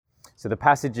So the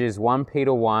passage is 1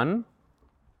 Peter 1,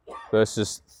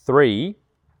 verses 3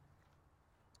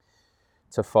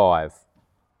 to 5.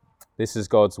 This is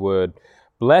God's word.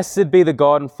 Blessed be the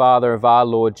God and Father of our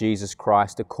Lord Jesus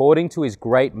Christ. According to his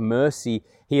great mercy,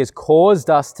 he has caused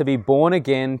us to be born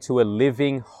again to a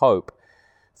living hope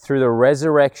through the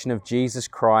resurrection of Jesus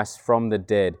Christ from the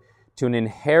dead, to an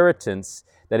inheritance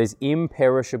that is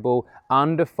imperishable,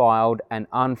 undefiled, and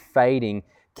unfading,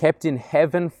 kept in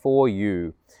heaven for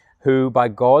you, who by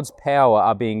God's power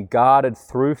are being guarded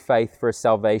through faith for a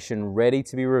salvation ready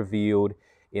to be revealed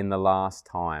in the last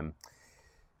time.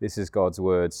 This is God's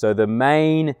word. So the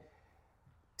main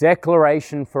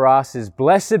declaration for us is,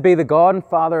 blessed be the God and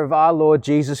Father of our Lord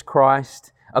Jesus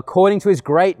Christ. According to his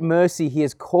great mercy, he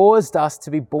has caused us to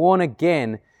be born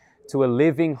again to a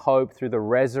living hope through the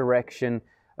resurrection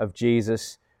of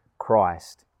Jesus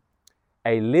Christ.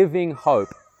 A living hope.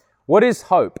 What is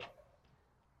hope?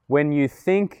 When you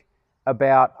think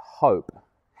about hope,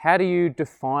 how do you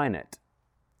define it?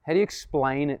 How do you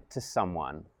explain it to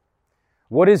someone?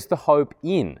 What is the hope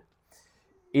in?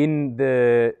 In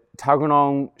the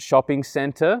Tuggeranong Shopping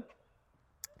Centre,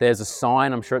 there's a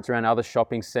sign, I'm sure it's around other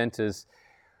shopping centres,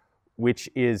 which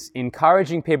is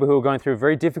encouraging people who are going through a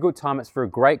very difficult time. It's for a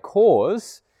great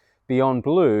cause, Beyond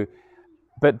Blue.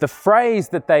 But the phrase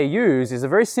that they use is a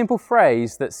very simple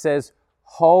phrase that says,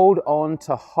 hold on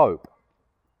to hope.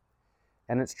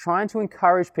 And it's trying to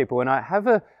encourage people. And I have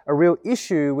a real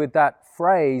issue with that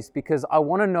phrase because I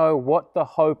want to know what the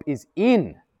hope is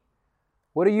in.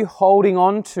 What are you holding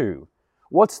on to?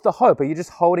 What's the hope? Are you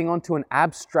just holding on to an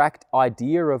abstract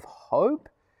idea of hope?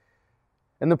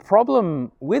 And the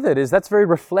problem with it is that's very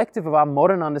reflective of our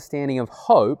modern understanding of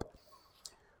hope,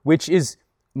 which is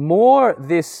more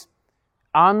this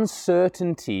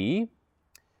uncertainty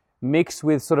mixed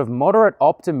with sort of moderate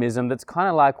optimism that's kind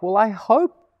of like, well, I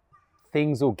hope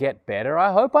things will get better.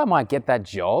 I hope I might get that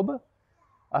job.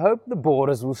 I hope the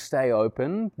borders will stay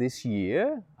open this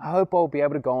year. I hope I'll be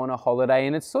able to go on a holiday.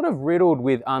 And it's sort of riddled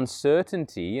with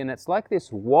uncertainty. And it's like this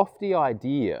wafty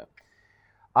idea.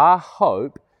 Our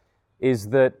hope is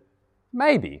that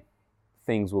maybe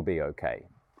things will be okay.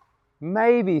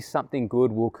 Maybe something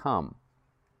good will come.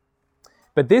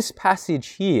 But this passage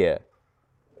here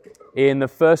in the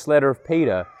first letter of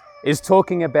Peter is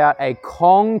talking about a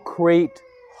concrete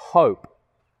hope.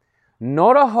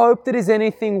 Not a hope that is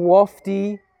anything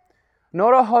wafty,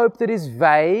 not a hope that is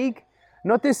vague,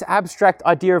 not this abstract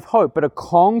idea of hope, but a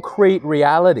concrete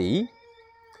reality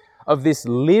of this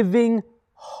living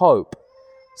hope.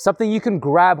 Something you can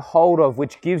grab hold of,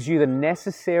 which gives you the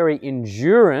necessary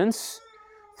endurance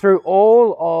through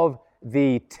all of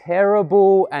the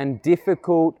terrible and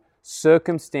difficult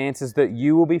circumstances that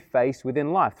you will be faced with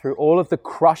in life. Through all of the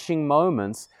crushing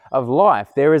moments of life,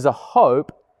 there is a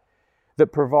hope that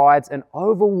provides an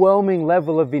overwhelming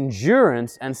level of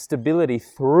endurance and stability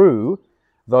through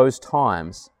those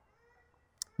times.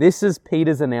 This is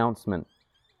Peter's announcement.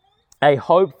 A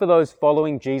hope for those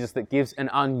following Jesus that gives an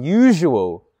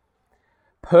unusual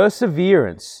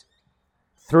perseverance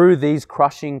through these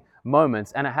crushing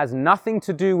moments. And it has nothing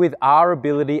to do with our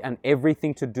ability and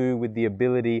everything to do with the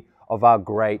ability of our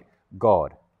great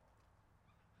God.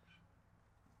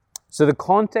 So the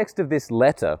context of this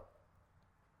letter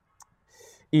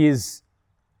is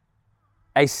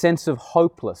a sense of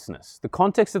hopelessness. The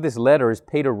context of this letter is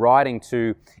Peter writing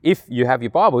to, if you have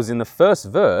your Bibles, in the first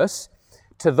verse,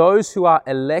 to those who are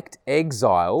elect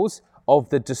exiles of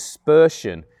the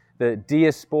dispersion, the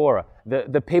diaspora,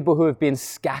 the people who have been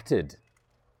scattered.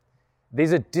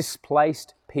 These are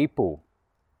displaced people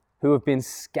who have been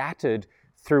scattered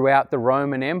throughout the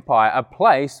Roman Empire, a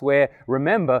place where,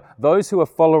 remember, those who are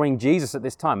following Jesus at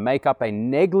this time make up a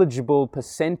negligible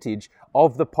percentage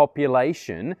of the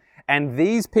population, and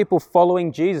these people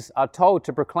following Jesus are told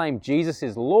to proclaim Jesus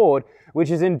is Lord,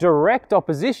 which is in direct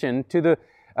opposition to the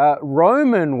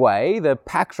Roman way, the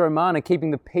Pax Romana, keeping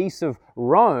the peace of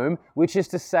Rome, which is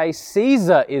to say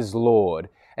Caesar is Lord.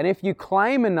 And if you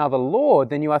claim another Lord,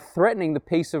 then you are threatening the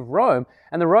peace of Rome,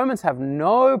 and the Romans have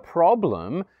no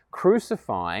problem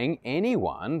crucifying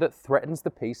anyone that threatens the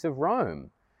peace of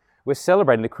Rome. We're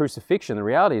celebrating the crucifixion. The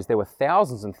reality is there were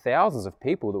thousands and thousands of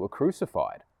people that were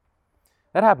crucified.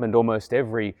 That happened almost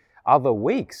every other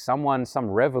week. Some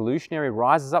revolutionary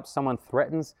rises up, someone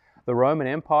threatens the Roman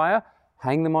Empire,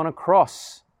 hang them on a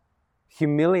cross,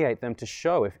 humiliate them to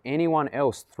show if anyone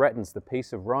else threatens the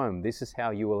peace of Rome, this is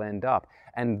how you will end up.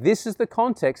 And this is the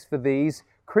context for these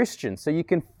Christians. So you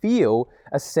can feel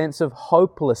a sense of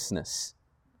hopelessness.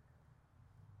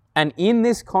 And in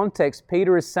this context,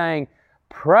 Peter is saying,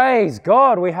 praise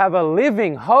God, we have a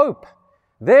living hope.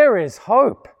 There is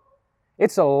hope.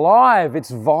 It's alive,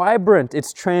 it's vibrant,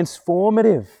 it's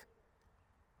transformative.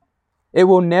 It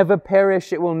will never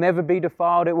perish, it will never be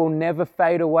defiled, it will never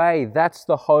fade away. That's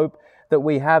the hope that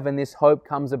we have, and this hope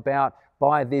comes about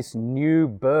by this new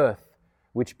birth,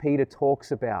 which Peter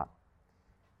talks about.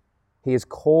 He has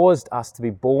caused us to be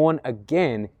born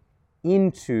again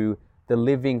into the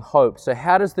living hope. So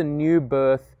how does the new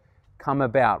birth come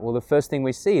about? Well, the first thing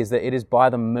we see is that it is by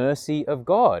the mercy of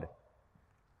God.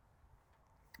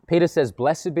 Peter says,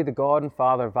 "Blessed be the God and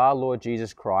Father of our Lord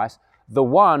Jesus Christ, the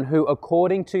one who,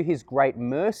 according to his great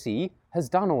mercy, has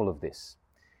done all of this."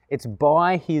 It's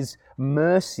by his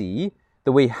mercy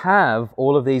that we have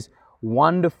all of these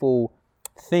wonderful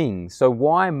things. So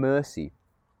why mercy?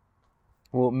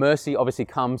 Well, mercy obviously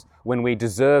comes when we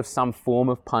deserve some form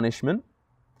of punishment,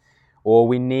 or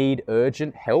we need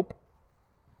urgent help,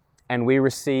 and we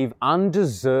receive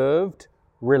undeserved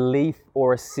relief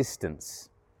or assistance.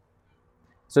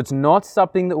 So it's not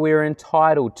something that we are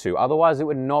entitled to. Otherwise, it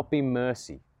would not be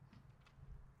mercy.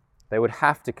 They would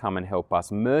have to come and help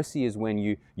us. Mercy is when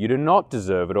you do not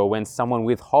deserve it, or when someone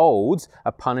withholds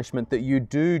a punishment that you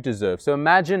do deserve. So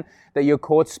imagine that you're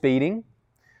caught speeding.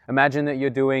 Imagine that you're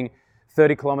doing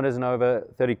 30 kilometers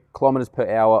per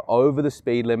hour over the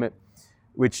speed limit,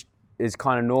 which is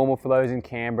kind of normal for those in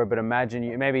Canberra, but imagine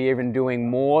you maybe even doing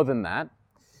more than that,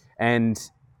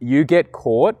 and you get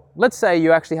caught. Let's say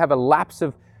you actually have a lapse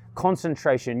of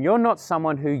concentration. You're not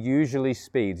someone who usually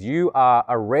speeds. You are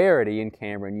a rarity in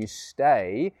Canberra, and you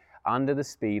stay under the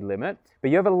speed limit,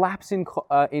 but you have a lapse in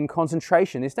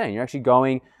concentration this day, and you're actually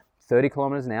going 30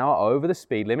 kilometers an hour over the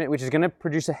speed limit, which is going to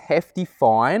produce a hefty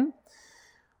fine.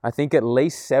 I think at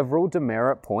least several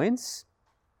demerit points.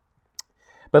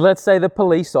 But let's say the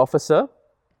police officer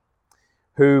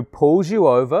who pulls you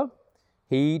over,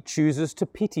 he chooses to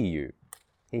pity you.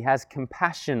 He has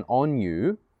compassion on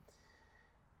you,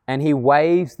 and he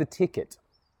waives the ticket.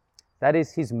 That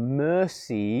is his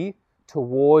mercy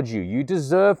towards you. You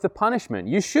deserve the punishment.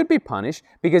 You should be punished,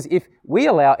 because if we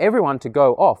allow everyone to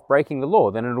go off breaking the law,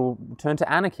 then it'll turn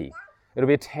to anarchy. It'll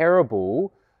be a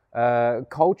terrible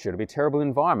culture. It'll be a terrible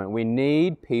environment. We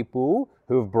need people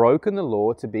who have broken the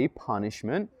law to be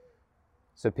punishment,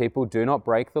 so people do not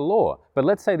break the law. But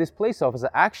let's say this police officer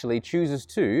actually chooses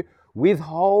to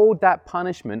withhold that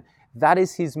punishment. That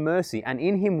is his mercy. And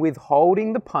in him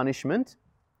withholding the punishment,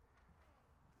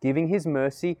 giving his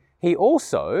mercy, he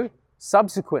also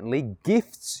subsequently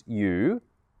gifts you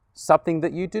something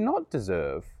that you do not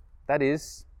deserve. That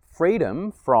is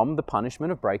freedom from the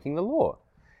punishment of breaking the law.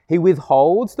 He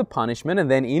withholds the punishment, and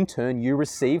then in turn you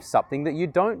receive something that you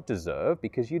don't deserve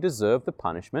because you deserve the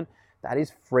punishment. That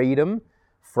is freedom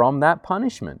from that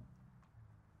punishment.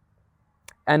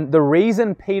 And the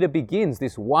reason Peter begins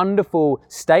this wonderful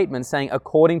statement saying,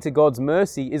 according to God's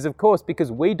mercy, is of course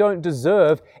because we don't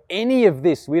deserve any of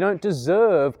this. We don't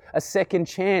deserve a second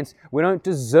chance. We don't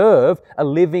deserve a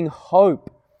living hope,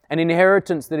 an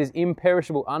inheritance that is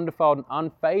imperishable, undefiled, and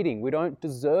unfading. We don't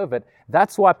deserve it.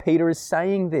 That's why Peter is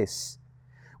saying this.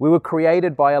 We were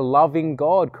created by a loving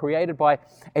God,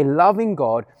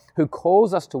 who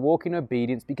calls us to walk in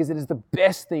obedience because it is the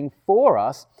best thing for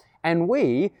us, and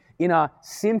we, in our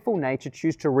sinful nature,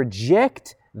 choose to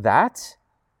reject that.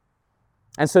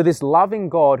 And so this loving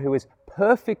God, who is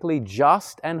perfectly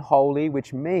just and holy,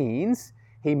 which means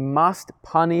he must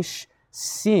punish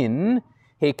sin,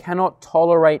 he cannot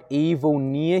tolerate evil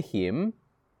near him.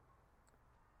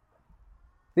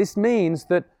 This means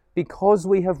that because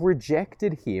we have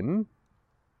rejected him,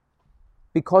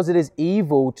 because it is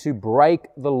evil to break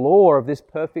the law of this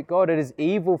perfect God, it is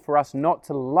evil for us not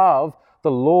to love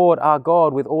the Lord our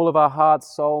God with all of our heart,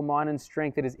 soul, mind, and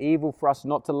strength. It is evil for us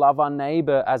not to love our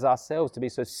neighbor as ourselves, to be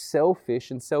so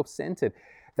selfish and self-centered.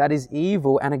 That is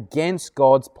evil and against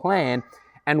God's plan,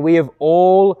 and we have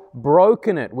all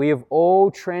broken it. We have all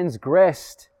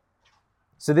transgressed.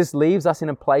 So this leaves us in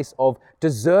a place of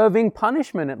deserving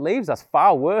punishment. It leaves us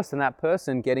far worse than that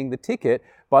person getting the ticket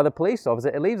by the police officer.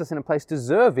 It leaves us in a place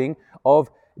deserving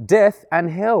of death and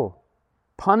hell,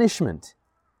 punishment.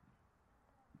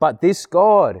 But this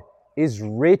God is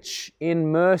rich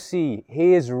in mercy.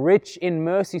 He is rich in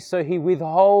mercy, so he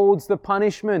withholds the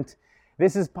punishment.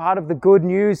 This is part of the good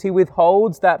news. He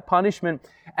withholds that punishment,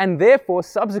 and therefore,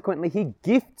 subsequently, he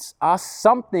gifts us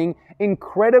something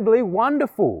incredibly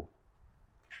wonderful.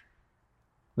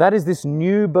 That is this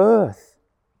new birth.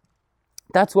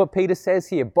 That's what Peter says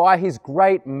here. By his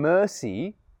great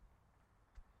mercy,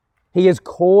 he has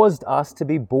caused us to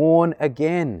be born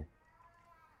again.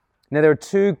 Now, there are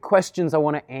two questions I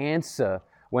want to answer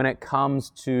when it comes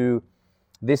to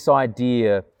this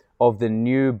idea of the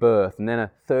new birth, and then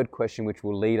a third question which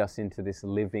will lead us into this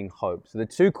living hope. So the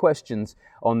two questions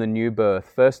on the new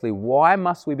birth. Firstly, why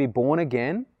must we be born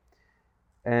again?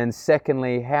 And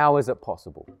secondly, how is it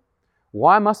possible?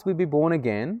 Why must we be born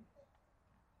again?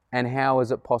 And how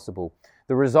is it possible?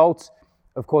 The result,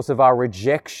 of course, of our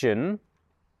rejection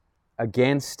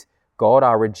against God,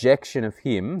 our rejection of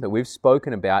Him that we've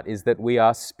spoken about, is that we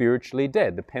are spiritually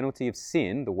dead. The penalty of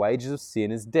sin, the wages of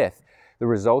sin, is death. The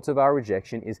result of our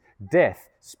rejection is death,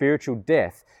 spiritual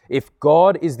death. If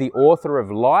God is the author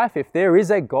of life, if there is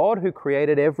a God who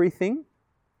created everything,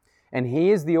 and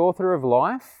He is the author of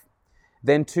life,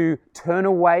 then to turn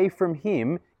away from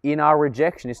Him in our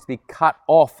rejection is to be cut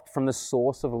off from the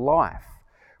source of life,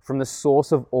 from the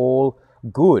source of all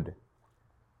good.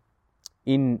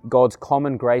 In God's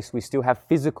common grace, we still have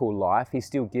physical life. He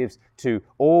still gives to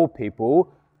all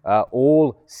people,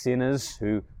 all sinners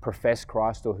who profess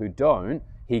Christ or who don't.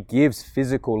 He gives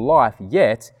physical life,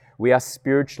 yet we are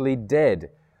spiritually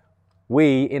dead.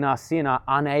 We, in our sin, are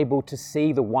unable to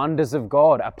see the wonders of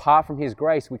God. Apart from His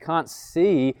grace, we can't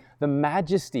see the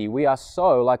majesty. We are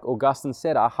so, like Augustine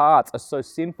said, our hearts are so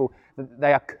sinful that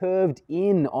they are curved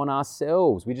in on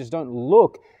ourselves. We just don't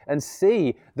look and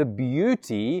see the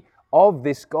beauty of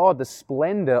this God, the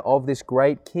splendor of this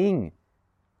great King.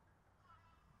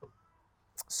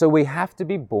 So we have to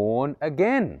be born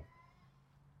again.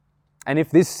 And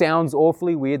if this sounds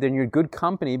awfully weird, then you're in good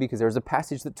company, because there's a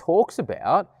passage that talks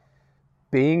about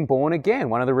being born again.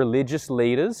 One of the religious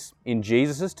leaders in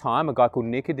Jesus' time, a guy called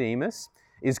Nicodemus,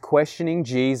 is questioning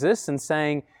Jesus and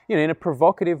saying, in a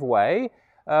provocative way,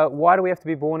 why do we have to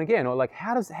be born again? Or like,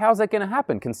 how's that going to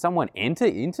happen? Can someone enter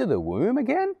into the womb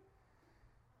again?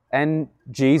 And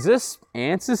Jesus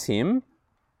answers him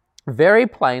very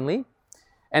plainly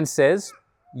and says,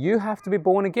 you have to be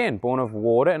born again, born of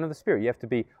water and of the Spirit. You have to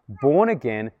be born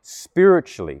again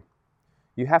spiritually.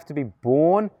 You have to be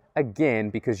born again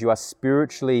because you are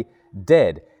spiritually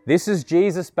dead. This is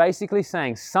Jesus basically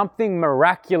saying something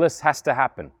miraculous has to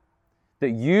happen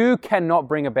that you cannot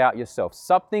bring about yourself.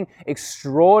 Something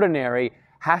extraordinary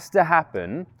has to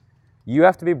happen. You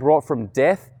have to be brought from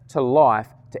death to life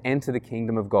to enter the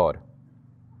kingdom of God.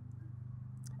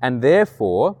 And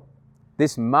therefore,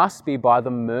 this must be by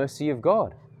the mercy of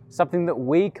God, something that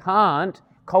we can't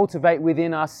cultivate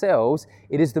within ourselves.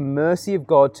 It is the mercy of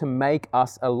God to make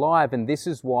us alive, and this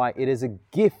is why it is a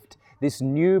gift. This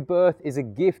new birth is a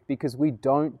gift because we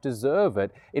don't deserve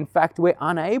it. In fact, we're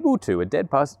unable to. A dead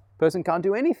person can't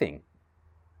do anything.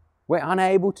 We're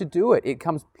unable to do it. It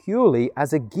comes purely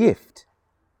as a gift.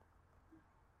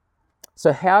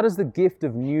 So how does the gift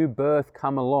of new birth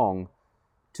come along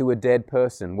to a dead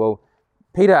person? Well,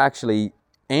 Peter actually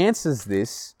answers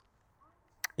this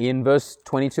in verse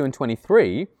 22 and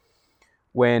 23,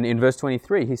 when in verse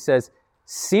 23 he says,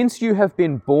 since you have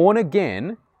been born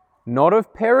again, not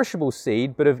of perishable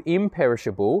seed, but of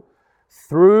imperishable,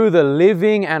 through the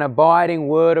living and abiding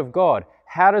word of God.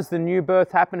 How does the new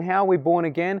birth happen? How are we born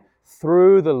again?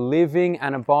 Through the living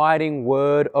and abiding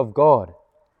word of God.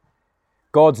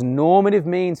 God's normative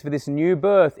means for this new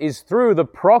birth is through the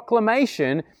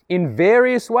proclamation in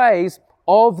various ways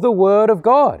of the Word of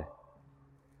God,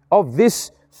 of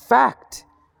this fact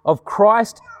of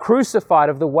Christ crucified,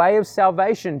 of the way of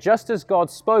salvation, just as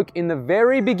God spoke in the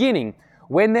very beginning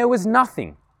when there was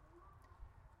nothing.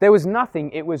 There was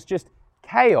nothing, it was just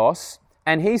chaos,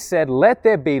 and He said, let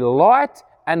there be light,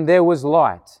 and there was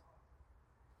light.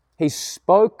 He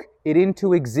spoke it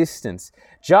into existence.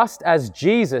 Just as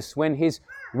Jesus, when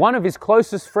one of his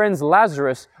closest friends,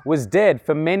 Lazarus, was dead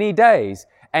for many days,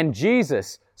 and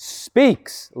Jesus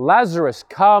speaks, Lazarus,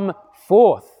 come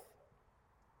forth.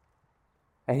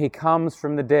 And he comes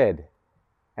from the dead,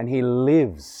 and he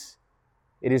lives.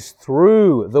 It is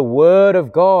through the Word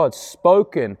of God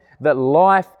spoken that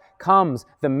life comes.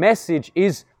 The message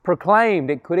is proclaimed.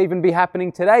 It could even be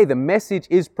happening today. The message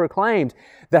is proclaimed.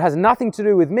 That has nothing to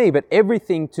do with me, but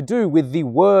everything to do with the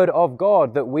Word of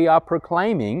God that we are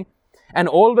proclaiming. And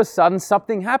all of a sudden,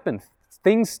 something happens.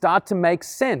 Things start to make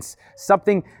sense.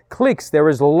 Something clicks. There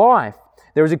is life.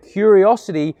 There is a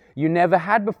curiosity you never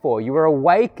had before. You are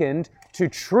awakened to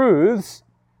truths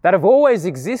that have always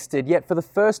existed, yet for the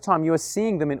first time you are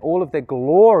seeing them in all of their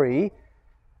glory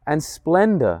and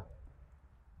splendor.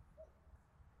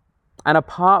 And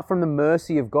apart from the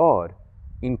mercy of God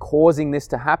in causing this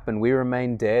to happen, we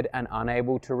remain dead and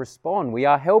unable to respond. We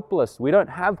are helpless. We don't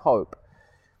have hope.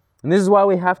 And this is why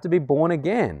we have to be born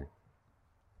again.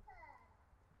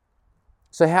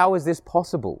 So how is this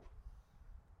possible?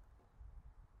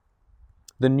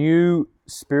 The new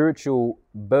spiritual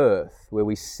birth, where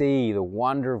we see the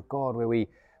wonder of God, where we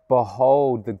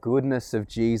behold, the goodness of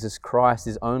Jesus Christ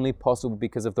is only possible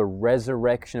because of the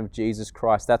resurrection of Jesus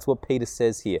Christ. That's what Peter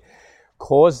says here.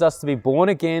 Caused us to be born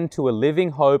again to a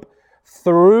living hope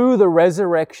through the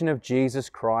resurrection of Jesus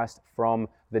Christ from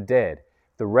the dead.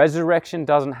 If the resurrection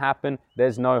doesn't happen,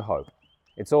 there's no hope.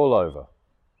 It's all over.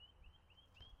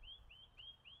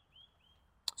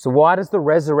 So why does the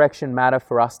resurrection matter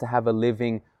for us to have a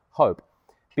living hope?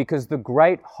 Because the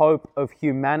great hope of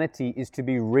humanity is to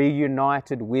be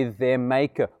reunited with their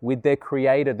Maker, with their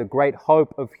Creator. The great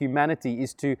hope of humanity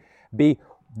is to be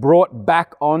brought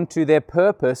back onto their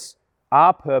purpose,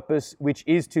 our purpose, which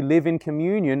is to live in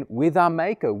communion with our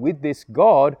Maker, with this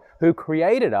God who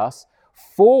created us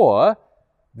for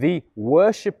the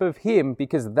worship of Him,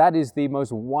 because that is the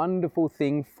most wonderful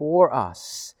thing for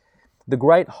us. The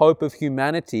great hope of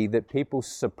humanity that people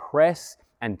suppress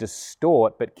and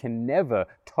distort but can never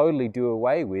totally do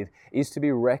away with is to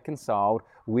be reconciled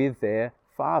with their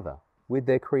Father, with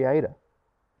their Creator.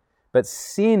 But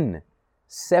sin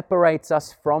separates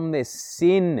us from this.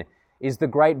 Sin is the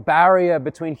great barrier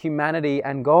between humanity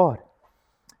and God.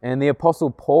 And the Apostle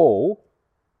Paul,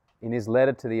 in his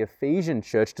letter to the Ephesian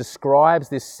church, describes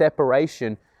this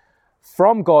separation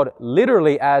from God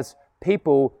literally as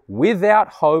people without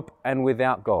hope and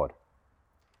without God.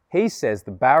 He says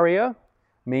the barrier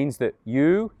means that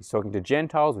you, he's talking to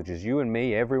Gentiles, which is you and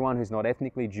me, everyone who's not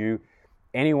ethnically Jew,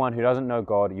 anyone who doesn't know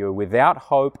God, you're without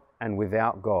hope and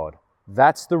without God.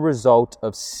 That's the result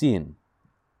of sin.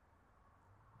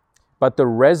 But the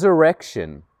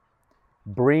resurrection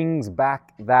brings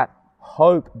back that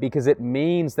hope, because it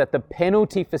means that the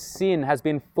penalty for sin has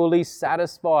been fully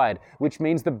satisfied, which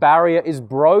means the barrier is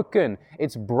broken.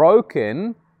 It's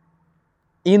broken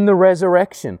in the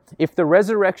resurrection. If the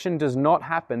resurrection does not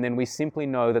happen, then we simply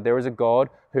know that there is a God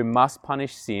who must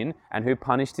punish sin and who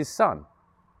punished His Son.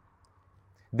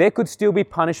 There could still be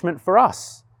punishment for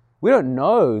us. We don't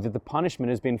know that the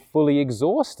punishment has been fully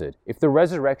exhausted if the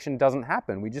resurrection doesn't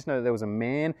happen. We just know that there was a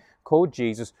man called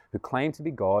Jesus who claimed to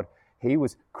be God. He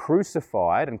was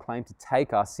crucified and claimed to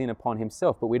take our sin upon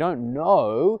Himself. But we don't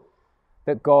know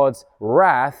that God's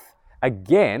wrath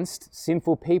against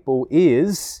sinful people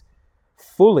is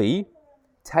fully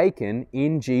taken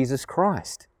in Jesus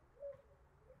Christ.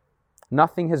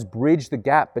 Nothing has bridged the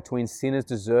gap between sinners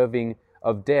deserving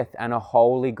of death and a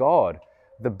holy God.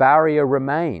 The barrier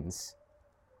remains.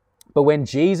 But when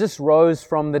Jesus rose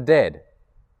from the dead,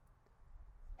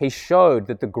 He showed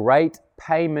that the great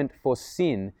payment for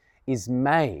sin is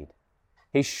made.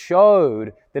 He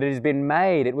showed that it has been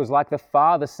made. It was like the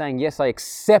Father saying, yes, I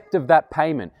accept of that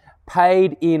payment,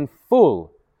 paid in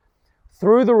full.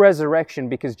 Through the resurrection,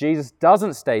 because Jesus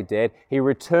doesn't stay dead, He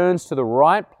returns to the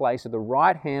right place at the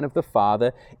right hand of the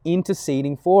Father,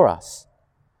 interceding for us.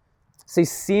 See,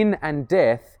 sin and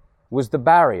death was the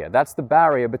barrier. That's the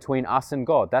barrier between us and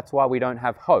God. That's why we don't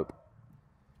have hope.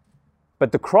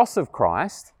 But the cross of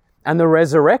Christ and the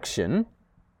resurrection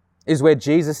is where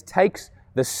Jesus takes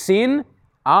the sin,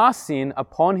 our sin,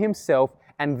 upon Himself,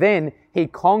 and then He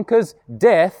conquers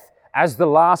death as the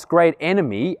last great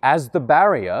enemy, as the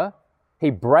barrier. He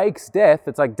breaks death.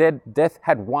 It's like death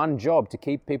had one job, to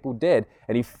keep people dead,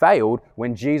 and He failed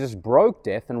when Jesus broke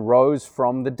death and rose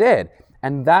from the dead.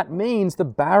 And that means the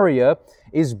barrier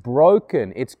is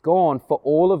broken. It's gone for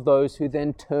all of those who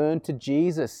then turn to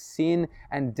Jesus. Sin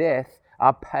and death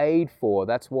are paid for.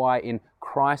 That's why in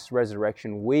Christ's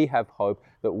resurrection we have hope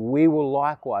that we will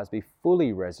likewise be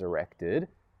fully resurrected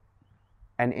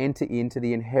and enter into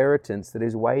the inheritance that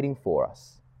is waiting for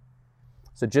us.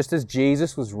 So just as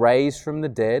Jesus was raised from the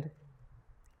dead,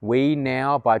 we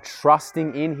now, by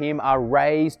trusting in Him, are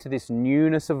raised to this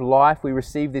newness of life. We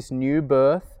receive this new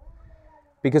birth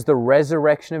because the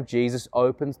resurrection of Jesus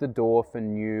opens the door for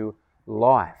new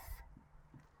life.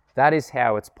 That is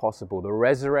how it's possible. The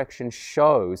resurrection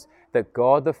shows that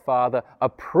God the Father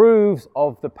approves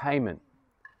of the payment.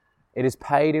 It is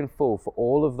paid in full for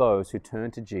all of those who turn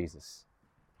to Jesus.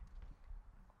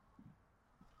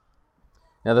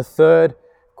 Now, the third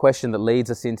question that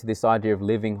leads us into this idea of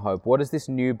living hope: what does this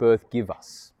new birth give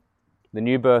us? The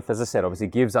new birth, as I said, obviously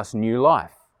gives us new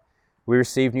life. We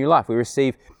receive new life. We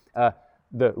receive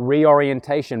the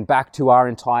reorientation back to our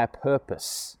entire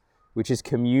purpose, which is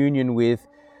communion with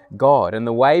God. And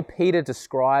the way Peter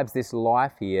describes this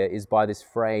life here is by this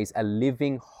phrase, a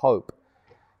living hope.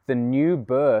 The new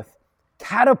birth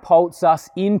catapults us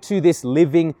into this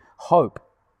living hope.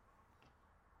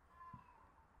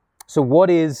 So what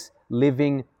is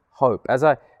living hope? As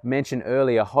I mentioned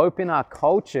earlier, hope in our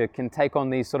culture can take on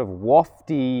these sort of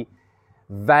wafty,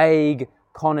 vague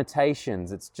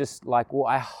connotations. It's just like, well,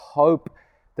 I hope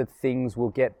that things will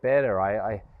get better.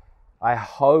 I I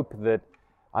hope that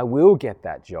I will get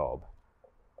that job.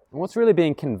 And what's really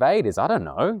being conveyed is, I don't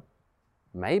know,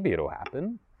 maybe it'll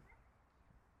happen.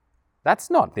 That's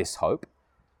not this hope.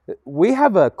 We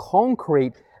have a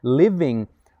concrete, living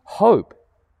hope.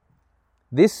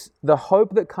 The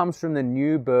hope that comes from the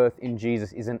new birth in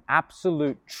Jesus is an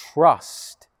absolute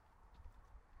trust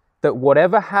that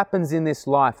whatever happens in this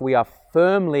life, we are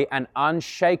firmly and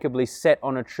unshakably set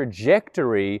on a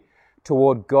trajectory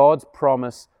toward God's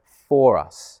promise for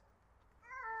us.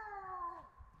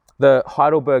 The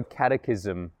Heidelberg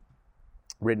Catechism,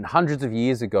 written hundreds of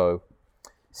years ago,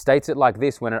 states it like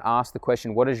this when it asks the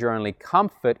question, what is your only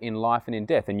comfort in life and in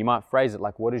death? And you might phrase it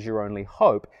like, what is your only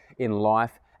hope in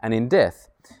life and in death?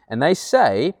 And they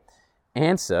say,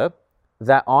 answer,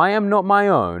 that I am not my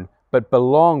own, but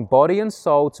belong body and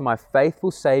soul to my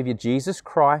faithful Savior, Jesus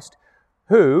Christ,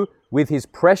 who, with his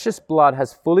precious blood,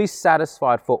 has fully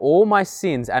satisfied for all my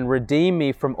sins and redeemed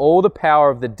me from all the power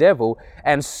of the devil,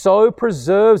 and so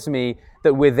preserves me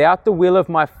that without the will of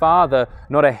my Father,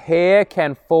 not a hair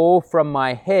can fall from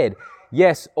my head.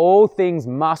 Yes, all things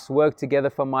must work together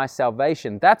for my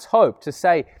salvation. That's hope, to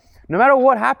say, no matter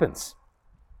what happens,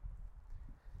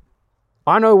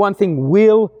 I know one thing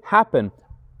will happen.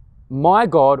 My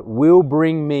God will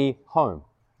bring me home.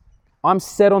 I'm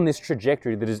set on this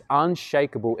trajectory that is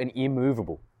unshakable and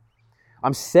immovable.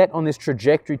 I'm set on this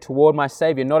trajectory toward my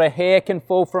Savior. Not a hair can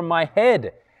fall from my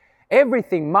head.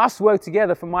 Everything must work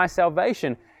together for my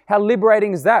salvation. How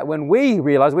liberating is that when we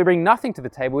realize we bring nothing to the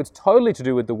table? It's totally to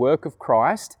do with the work of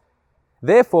Christ.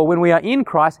 Therefore, when we are in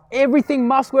Christ, everything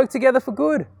must work together for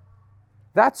good.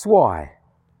 That's why.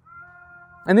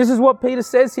 And this is what Peter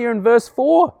says here in verse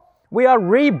 4. We are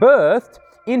rebirthed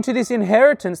into this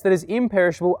inheritance that is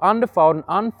imperishable, undefiled, and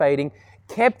unfading,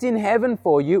 kept in heaven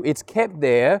for you. It's kept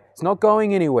there. It's not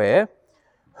going anywhere.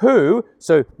 Who,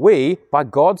 so we, by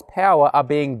God's power, are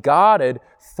being guarded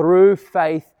through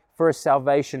faith for a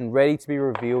salvation ready to be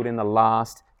revealed in the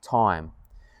last time.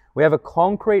 We have a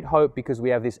concrete hope because we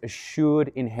have this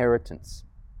assured inheritance.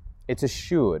 It's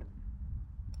assured.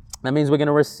 That means we're going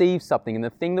to receive something, and the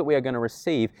thing that we are going to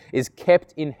receive is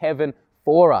kept in heaven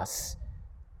for us.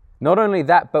 Not only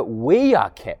that, but we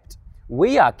are kept.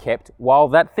 We are kept while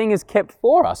that thing is kept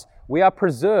for us. We are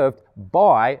preserved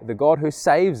by the God who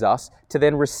saves us to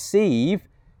then receive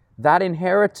that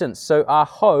inheritance. So our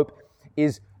hope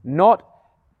is not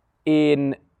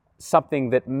in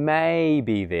something that may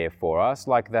be there for us,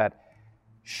 like that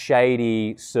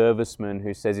shady serviceman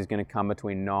who says he's going to come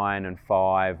between 9 and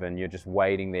 5 and you're just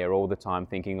waiting there all the time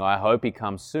thinking, I hope he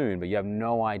comes soon, but you have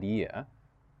no idea.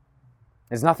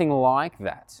 There's nothing like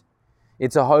that.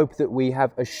 It's a hope that we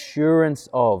have assurance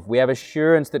of. We have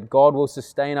assurance that God will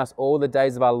sustain us all the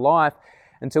days of our life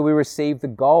until we receive the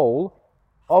goal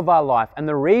of our life. And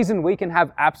the reason we can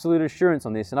have absolute assurance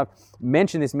on this, and I've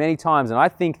mentioned this many times, and I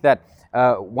think that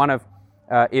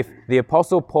if the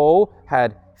Apostle Paul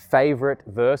had favorite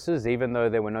verses, even though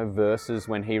there were no verses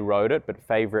when he wrote it, but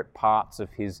favorite parts of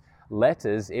his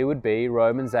letters, it would be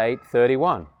Romans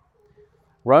 8:31.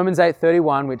 Romans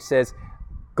 8:31, which says,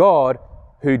 God,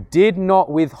 who did not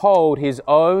withhold his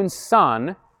own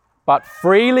Son, but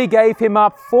freely gave him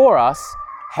up for us,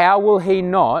 how will he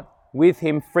not with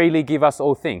him freely give us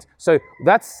all things? So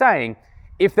that's saying,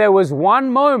 if there was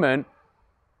one moment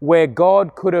where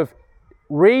God could have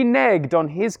reneged on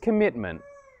his commitment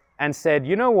and said,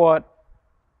 you know what,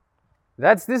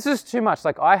 this is too much.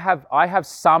 Like I have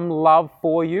some love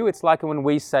for you. It's like when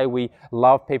we say we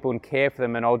love people and care for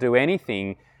them and I'll do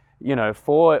anything,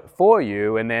 for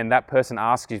you, and then that person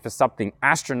asks you for something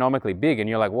astronomically big, and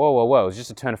you're like, whoa, it's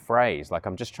just a turn of phrase. Like,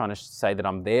 I'm just trying to say that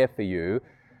I'm there for you,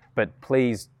 but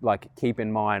please, keep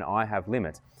in mind, I have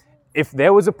limits. If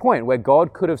there was a point where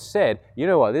God could have said, you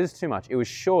know what, this is too much, it was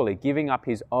surely giving up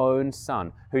his own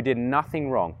Son, who did nothing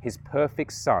wrong, his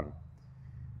perfect Son.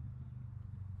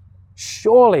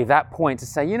 Surely that point to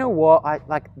say, you know what,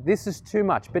 this is too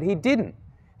much, but he didn't.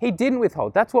 He didn't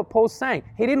withhold. That's what Paul's saying.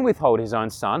 He didn't withhold his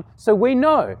own Son. So we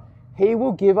know he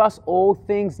will give us all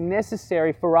things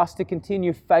necessary for us to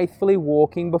continue faithfully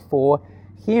walking before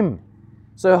him.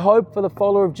 So hope for the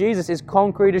follower of Jesus is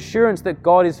concrete assurance that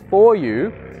God is for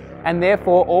you, and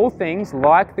therefore all things,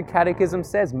 like the Catechism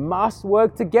says, must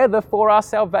work together for our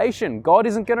salvation. God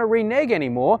isn't going to renege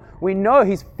anymore. We know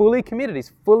he's fully committed.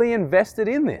 He's fully invested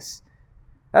in this.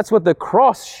 That's what the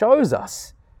cross shows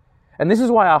us. And this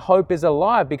is why our hope is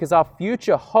alive, because our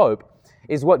future hope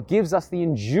is what gives us the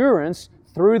endurance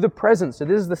through the present. So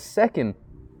this is the second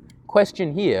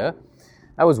question here.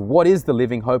 That was, what is the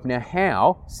living hope? Now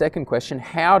how, second question,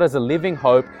 how does a living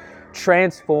hope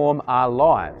transform our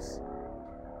lives?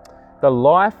 The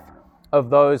life of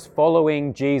those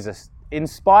following Jesus, in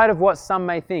spite of what some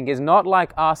may think, is not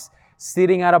like us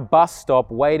sitting at a bus stop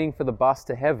waiting for the bus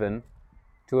to heaven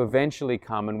to eventually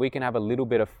come, and we can have a little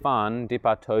bit of fun, dip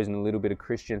our toes in a little bit of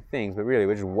Christian things, but really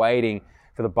we're just waiting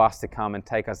for the bus to come and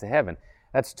take us to heaven.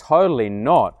 That's totally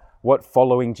not what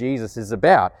following Jesus is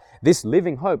about. This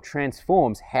living hope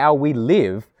transforms how we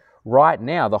live right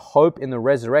now. The hope in the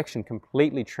resurrection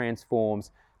completely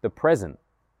transforms the present.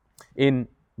 In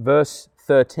verse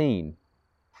 13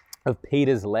 of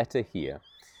Peter's letter here,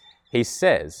 he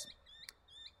says,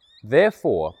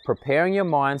 "Therefore, preparing your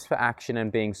minds for action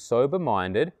and being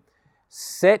sober-minded,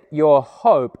 set your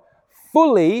hope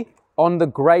fully on the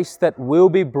grace that will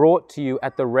be brought to you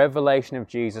at the revelation of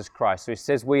Jesus Christ." So he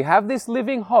says, we have this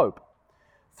living hope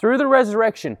through the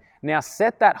resurrection. Now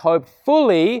set that hope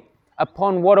fully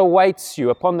upon what awaits you,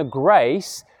 upon the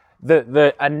grace,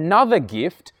 another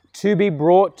gift to be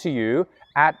brought to you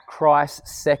at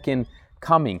Christ's second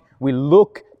coming. We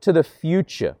look to the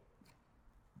future.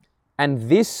 And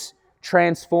this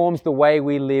transforms the way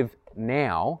we live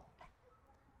now,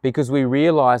 because we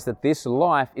realize that this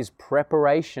life is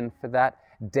preparation for that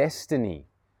destiny.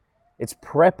 It's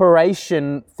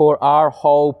preparation for our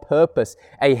whole purpose.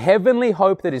 A heavenly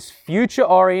hope that is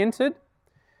future-oriented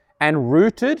and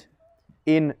rooted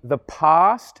in the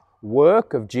past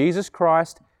work of Jesus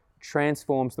Christ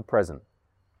transforms the present.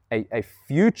 A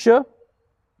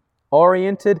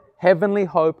future-oriented heavenly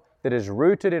hope that is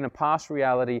rooted in a past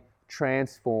reality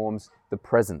transforms the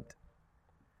present.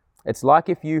 It's like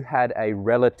if you had a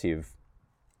relative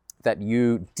that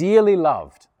you dearly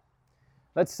loved.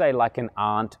 Let's say like an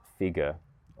aunt figure,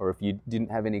 or if you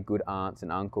didn't have any good aunts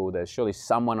and uncle, there's surely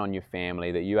someone on your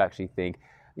family that you actually think,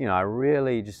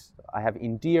 I have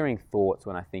endearing thoughts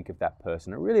when I think of that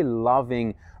person, a really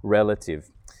loving relative.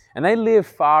 And they live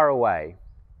far away.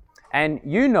 And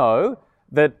you know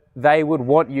that they would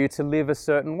want you to live a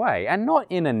certain way, and not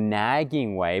in a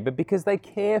nagging way, but because they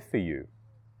care for you.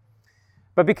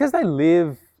 But because they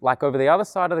live like over the other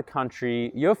side of the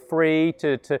country, you're free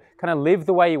to kind of live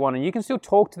the way you want, and you can still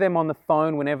talk to them on the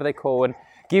phone whenever they call and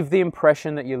give the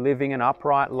impression that you're living an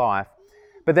upright life.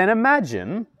 But then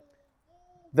imagine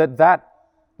that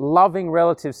loving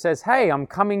relative says, "Hey, I'm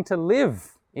coming to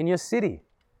live in your city.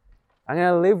 I'm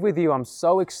going to live with you. I'm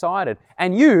so excited."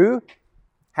 And you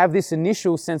have this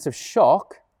initial sense of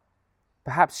shock,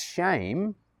 perhaps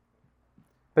shame,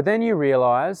 but then you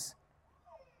realize,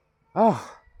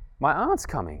 oh, my aunt's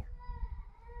coming.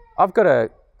 I've got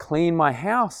to clean my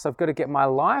house. I've got to get my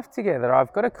life together.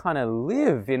 I've got to kind of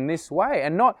live in this way.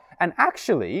 And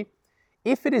actually,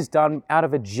 if it is done out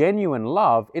of a genuine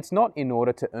love, it's not in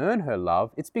order to earn her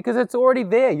love. It's because it's already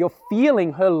there. You're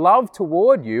feeling her love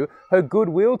toward you, her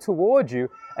goodwill toward you,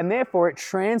 and therefore it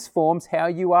transforms how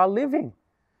you are living.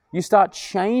 You start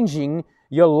changing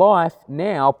your life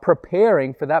now,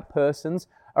 preparing for that person's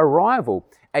arrival.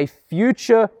 A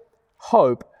future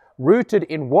hope rooted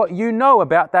in what you know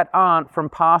about that aunt from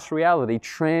past reality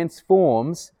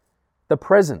transforms the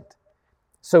present.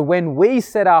 So when we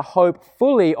set our hope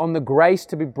fully on the grace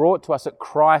to be brought to us at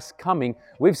Christ's coming,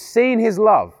 we've seen His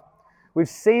love. We've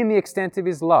seen the extent of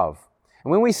His love.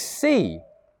 And when we see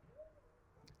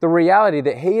the reality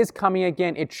that He is coming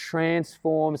again, it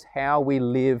transforms how we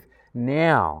live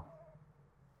now.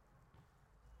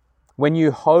 When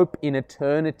you hope in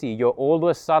eternity, you're all of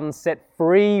a sudden set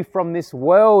free from this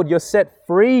world. You're set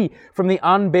free from the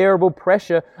unbearable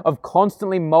pressure of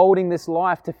constantly molding this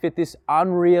life to fit this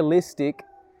unrealistic,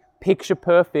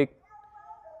 picture-perfect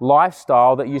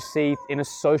lifestyle that you see in a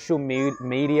social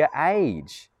media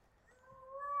age.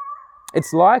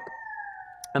 It's like,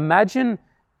 imagine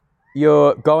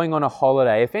you're going on a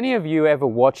holiday. If any of you ever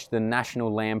watched the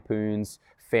National Lampoon's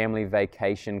Family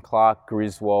Vacation, Clark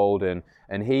Griswold, and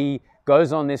he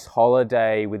goes on this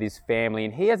holiday with his family,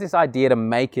 and he has this idea to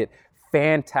make it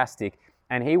fantastic,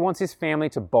 and he wants his family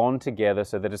to bond together,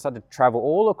 so they decide to travel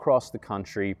all across the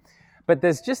country. But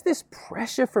there's just this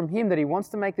pressure from him that he wants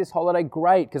to make this holiday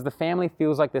great because the family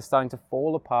feels like they're starting to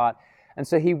fall apart. And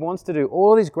so he wants to do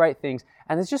all these great things,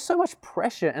 and there's just so much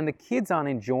pressure, and the kids aren't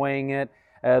enjoying it.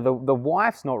 The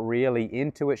wife's not really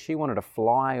into it. She wanted to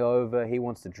fly over. He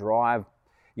wants to drive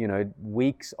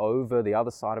weeks over the other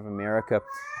side of America.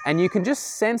 And you can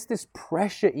just sense this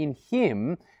pressure in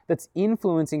him that's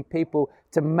influencing people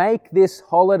to make this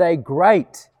holiday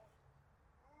great.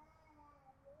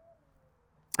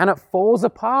 And it falls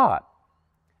apart.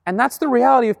 And that's the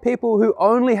reality of people who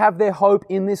only have their hope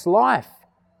in this life.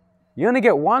 You only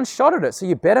get one shot at it, so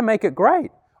you better make it great.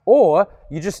 Or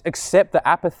you just accept the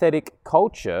apathetic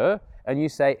culture and you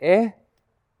say,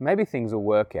 maybe things will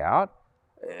work out.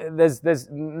 there's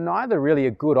neither really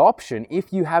a good option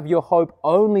if you have your hope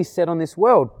only set on this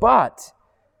world. But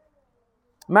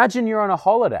imagine you're on a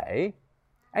holiday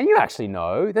and you actually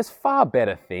know there's far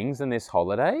better things than this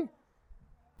holiday.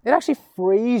 It actually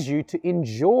frees you to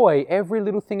enjoy every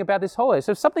little thing about this holiday.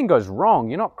 So if something goes wrong,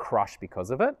 you're not crushed because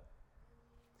of it.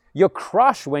 You're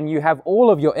crushed when you have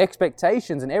all of your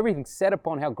expectations and everything set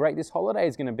upon how great this holiday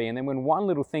is going to be. And then when one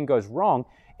little thing goes wrong,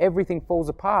 everything falls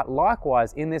apart.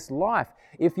 Likewise, in this life,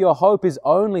 if your hope is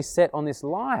only set on this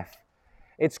life,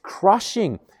 it's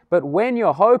crushing. But when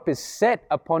your hope is set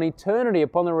upon eternity,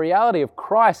 upon the reality of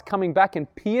Christ coming back and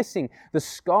piercing the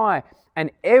sky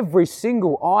and every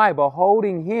single eye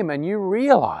beholding Him, and you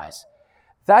realize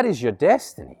that is your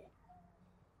destiny,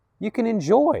 you can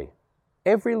enjoy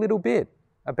every little bit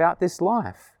about this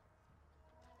life.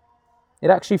 It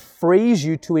actually frees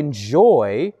you to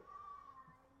enjoy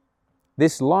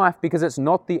this life because it's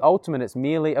not the ultimate, it's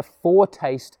merely a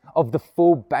foretaste of the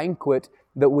full banquet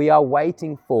that we are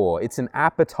waiting for. It's an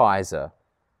appetizer.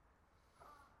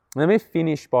 Let me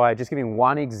finish by just giving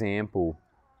one example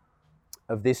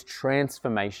of this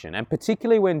transformation, and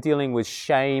particularly when dealing with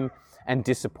shame and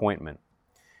disappointment.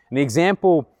 And the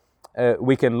example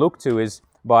we can look to is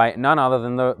by none other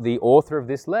than the author of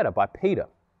this letter, by Peter.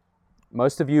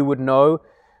 Most of you would know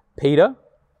Peter.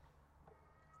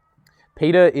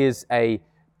 Peter is a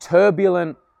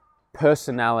turbulent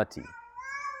personality.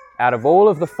 Out of all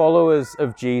of the followers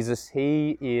of Jesus,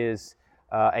 he is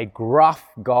a gruff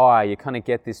guy. You kind of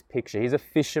get this picture. He's a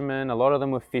fisherman. A lot of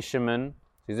them were fishermen.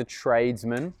 He's a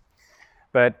tradesman.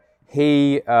 But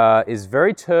he is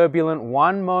very turbulent.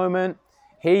 One moment,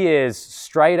 he is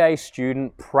straight A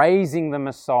student, praising the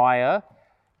Messiah,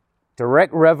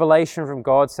 direct revelation from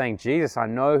God saying, Jesus, I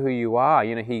know who you are.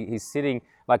 You know, he's sitting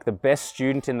like the best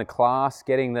student in the class,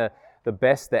 getting the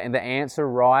best, and the answer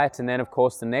right. And then, of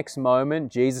course, the next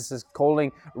moment, Jesus is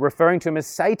referring to him as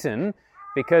Satan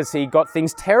because he got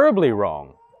things terribly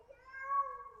wrong.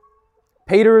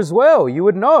 Peter as well, you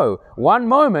would know. One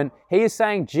moment, he is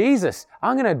saying, Jesus,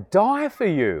 I'm going to die for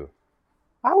you.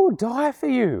 I will die for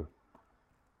you.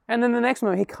 And then the next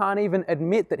moment, he can't even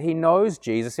admit that he knows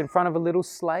Jesus in front of a little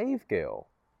slave girl.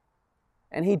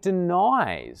 And he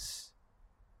denies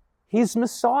his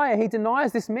Messiah. He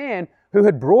denies this man who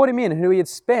had brought him in and who he had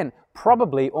spent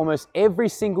probably almost every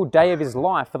single day of his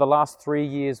life for the last 3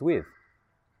 years with.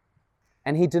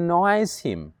 And he denies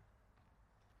him.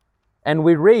 And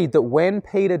we read that when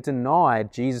Peter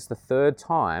denied Jesus the third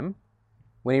time,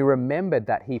 when he remembered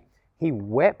that, he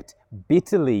wept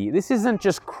bitterly. This isn't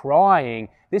just crying.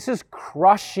 This is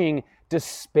crushing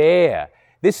despair.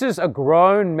 This is a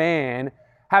grown man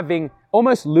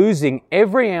almost losing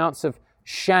every ounce of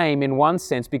shame in one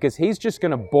sense because he's just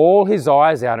going to bawl his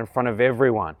eyes out in front of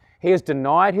everyone. He has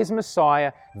denied his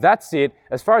Messiah. That's it.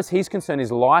 As far as he's concerned,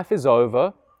 his life is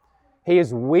over. He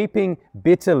is weeping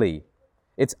bitterly.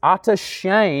 It's utter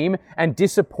shame and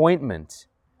disappointment.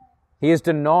 He has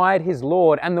denied his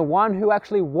Lord and the one who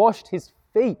actually washed his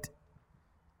feet.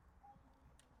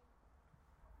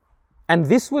 And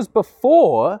this was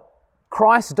before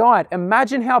Christ died.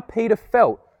 Imagine how Peter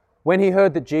felt when he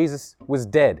heard that Jesus was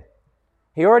dead.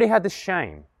 He already had the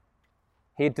shame.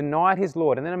 He had denied his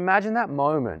Lord. And then imagine that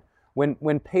moment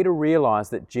when Peter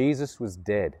realized that Jesus was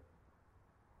dead.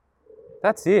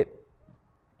 That's it.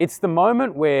 It's the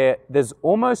moment where there's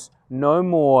almost no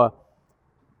more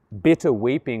bitter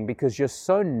weeping because you're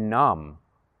so numb.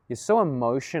 You're so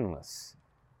emotionless.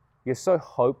 You're so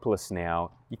hopeless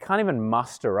now. You can't even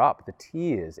muster up the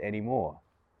tears anymore.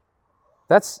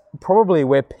 That's probably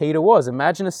where Peter was.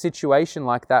 Imagine a situation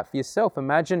like that for yourself.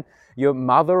 Imagine your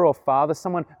mother or father,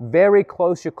 someone very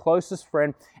close, your closest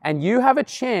friend, and you have a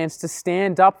chance to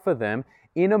stand up for them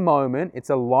in a moment.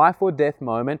 It's a life or death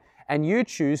moment, and you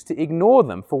choose to ignore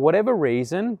them for whatever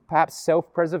reason, perhaps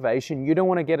self-preservation. You don't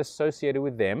want to get associated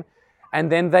with them,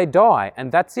 and then they die, and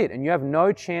that's it. And you have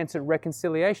no chance at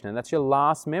reconciliation, and that's your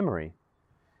last memory.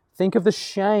 Think of the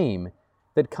shame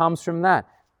that comes from that.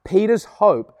 Peter's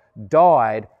hope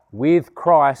died with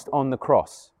Christ on the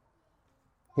cross.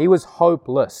 He was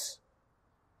hopeless.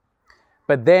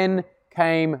 But then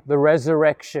came the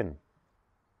resurrection.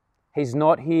 He's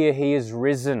not here, he is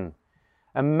risen.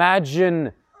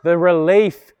 Imagine the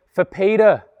relief for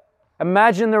Peter.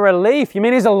 Imagine the relief. You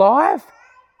mean he's alive?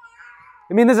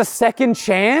 You mean there's a second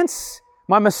chance?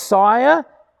 My Messiah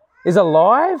is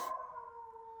alive?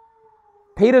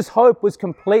 Peter's hope was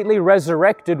completely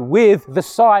resurrected with the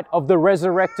sight of the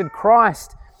resurrected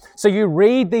Christ. So you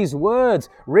read these words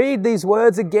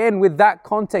again with that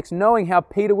context, knowing how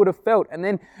Peter would have felt. And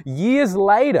then years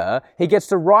later, he gets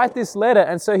to write this letter.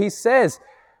 And so he says,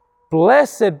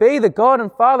 Blessed be the God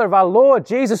and Father of our Lord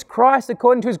Jesus Christ.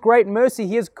 According to His great mercy,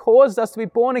 He has caused us to be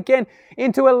born again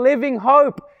into a living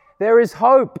hope. There is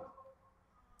hope.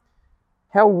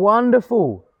 How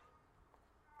wonderful.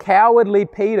 Cowardly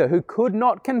Peter, who could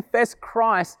not confess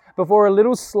Christ before a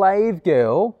little slave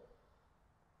girl,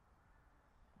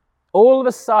 all of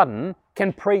a sudden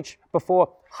can preach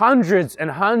before hundreds and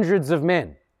hundreds of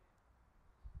men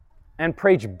and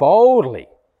preach boldly,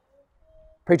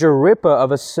 preach a ripper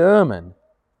of a sermon.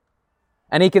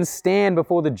 And he can stand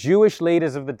before the Jewish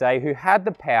leaders of the day who had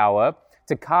the power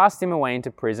to cast him away into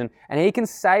prison, and he can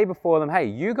say before them, hey,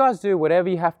 you guys do whatever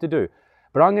you have to do,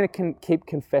 but I'm going to keep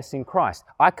confessing Christ.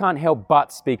 I can't help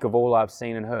but speak of all I've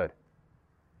seen and heard.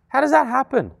 How does that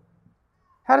happen?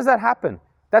 How does that happen?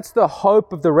 That's the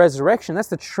hope of the resurrection. That's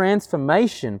the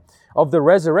transformation of the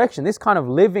resurrection. This kind of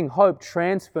living hope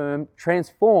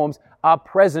transforms our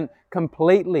present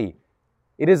completely.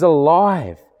 It is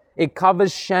alive. It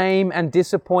covers shame and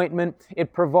disappointment.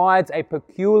 It provides a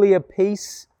peculiar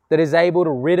peace that is able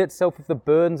to rid itself of the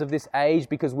burdens of this age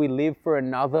because we live for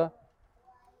another.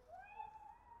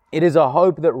 It is a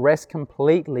hope that rests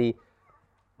completely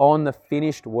on the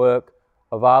finished work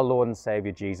of our Lord and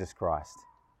Savior Jesus Christ.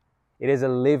 It is a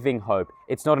living hope.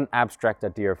 It's not an abstract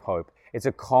idea of hope. It's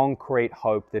a concrete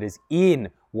hope that is in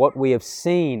what we have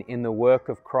seen in the work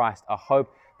of Christ, a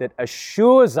hope that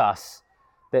assures us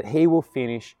that He will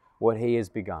finish what He has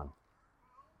begun.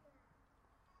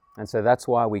 And so that's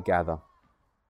why we gather.